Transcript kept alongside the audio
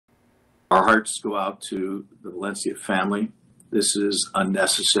Our hearts go out to the Valencia family. This is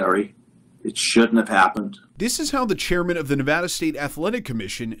unnecessary. It shouldn't have happened. This is how the chairman of the Nevada State Athletic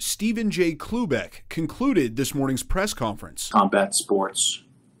Commission, Stephen J. Klubeck, concluded this morning's press conference. Combat sports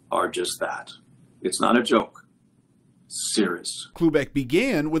are just that. It's not a joke. It's serious. Klubeck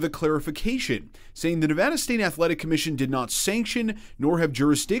began with a clarification, saying the Nevada State Athletic Commission did not sanction nor have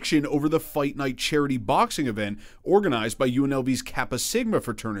jurisdiction over the Fight Night charity boxing event organized by UNLV's Kappa Sigma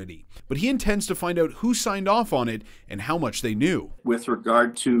fraternity. But he intends to find out who signed off on it and how much they knew. With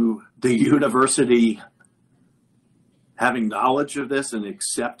regard to the university having knowledge of this and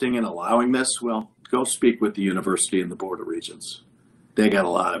accepting and allowing this, well, go speak with the university and the Board of Regents. They got a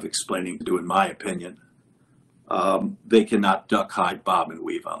lot of explaining to do, in my opinion. They cannot duck, hide, bob, and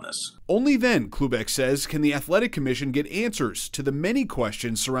weave on this. Only then, Klubeck says, can the Athletic Commission get answers to the many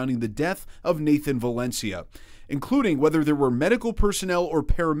questions surrounding the death of Nathan Valencia, including whether there were medical personnel or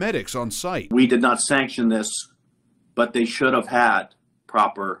paramedics on site. We did not sanction this, but they should have had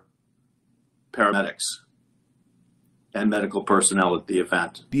proper paramedics and medical personnel at the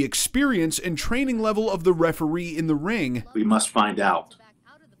event. The experience and training level of the referee in the ring. We must find out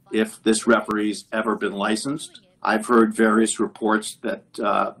if this referee's ever been licensed. I've heard various reports that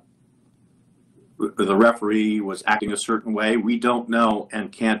the referee was acting a certain way. We don't know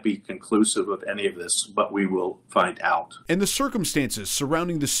and can't be conclusive of any of this, but we will find out. And the circumstances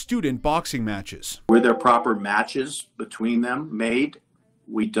surrounding the student boxing matches. Were there proper matches between them made?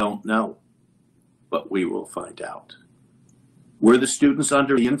 We don't know, but we will find out. Were the students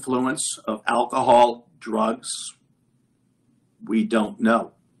under the influence of alcohol, drugs? We don't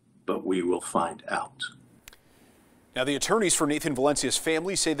know, but we will find out. Now, the attorneys for Nathan Valencia's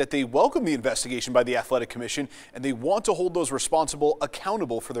family say that they welcome the investigation by the Athletic Commission and they want to hold those responsible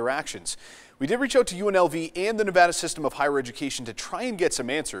accountable for their actions. We did reach out to UNLV and the Nevada System of Higher Education to try and get some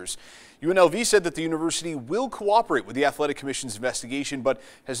answers. UNLV said that the university will cooperate with the Athletic Commission's investigation, but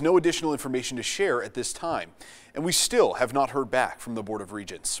has no additional information to share at this time. And we still have not heard back from the Board of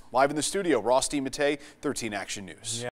Regents. Live in the studio, Ross DiMattei, 13 Action News.